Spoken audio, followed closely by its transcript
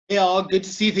Hey, all good to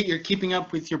see that you're keeping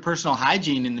up with your personal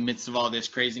hygiene in the midst of all this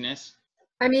craziness.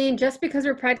 I mean, just because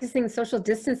we're practicing social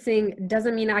distancing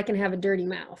doesn't mean I can have a dirty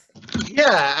mouth.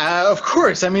 Yeah, of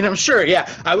course. I mean, I'm sure. Yeah,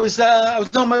 I was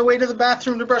on my way to the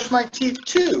bathroom to brush my teeth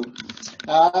too.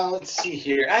 Let's see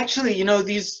here. Actually,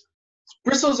 these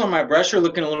bristles on my brush are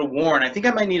looking a little worn. I think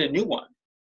I might need a new one.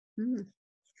 Mm.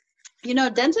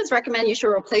 Dentists recommend you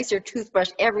should replace your toothbrush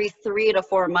every 3 to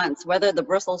 4 months, whether the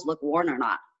bristles look worn or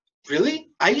not. Really?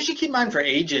 I usually keep mine for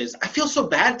ages. I feel so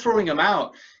bad throwing them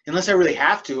out unless I really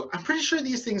have to. I'm pretty sure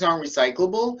these things aren't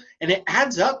recyclable, and it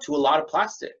adds up to a lot of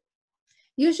plastic.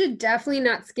 You should definitely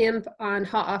not skimp on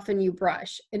how often you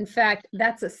brush. In fact,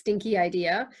 that's a stinky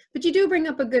idea, but you do bring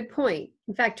up a good point.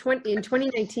 In fact, in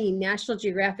 2019, National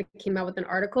Geographic came out with an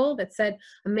article that said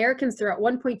Americans throw out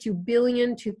 1.2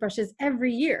 billion toothbrushes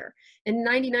every year, and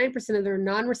 99% of them are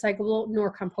non-recyclable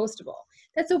nor compostable.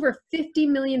 That's over 50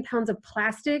 million pounds of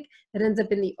plastic that ends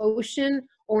up in the ocean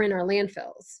or in our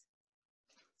landfills.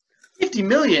 50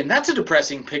 million? That's a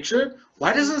depressing picture.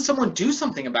 Why doesn't someone do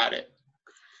something about it?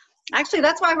 Actually,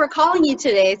 that's why we're calling you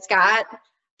today, Scott.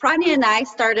 Pranya and I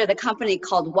started a company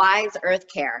called Wise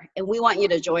Earthcare, and we want you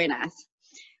to join us.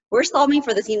 We're solving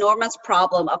for this enormous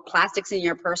problem of plastics in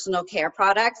your personal care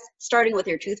products, starting with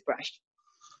your toothbrush.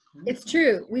 It's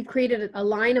true. We've created a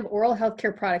line of oral health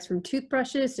care products from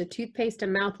toothbrushes to toothpaste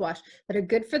and mouthwash that are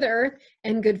good for the earth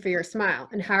and good for your smile.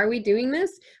 And how are we doing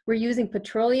this? We're using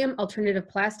petroleum alternative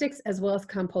plastics as well as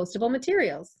compostable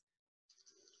materials.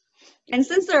 And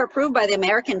since they're approved by the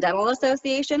American Dental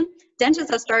Association,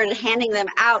 dentists have started handing them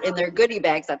out in their goodie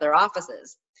bags at their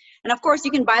offices. And of course,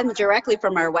 you can buy them directly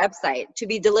from our website to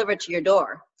be delivered to your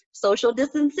door. Social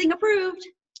distancing approved.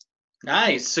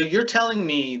 Nice. So you're telling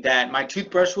me that my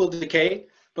toothbrush will decay,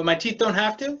 but my teeth don't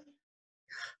have to?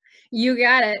 You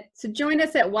got it. So join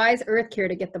us at Wise Earth Care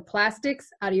to get the plastics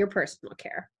out of your personal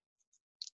care.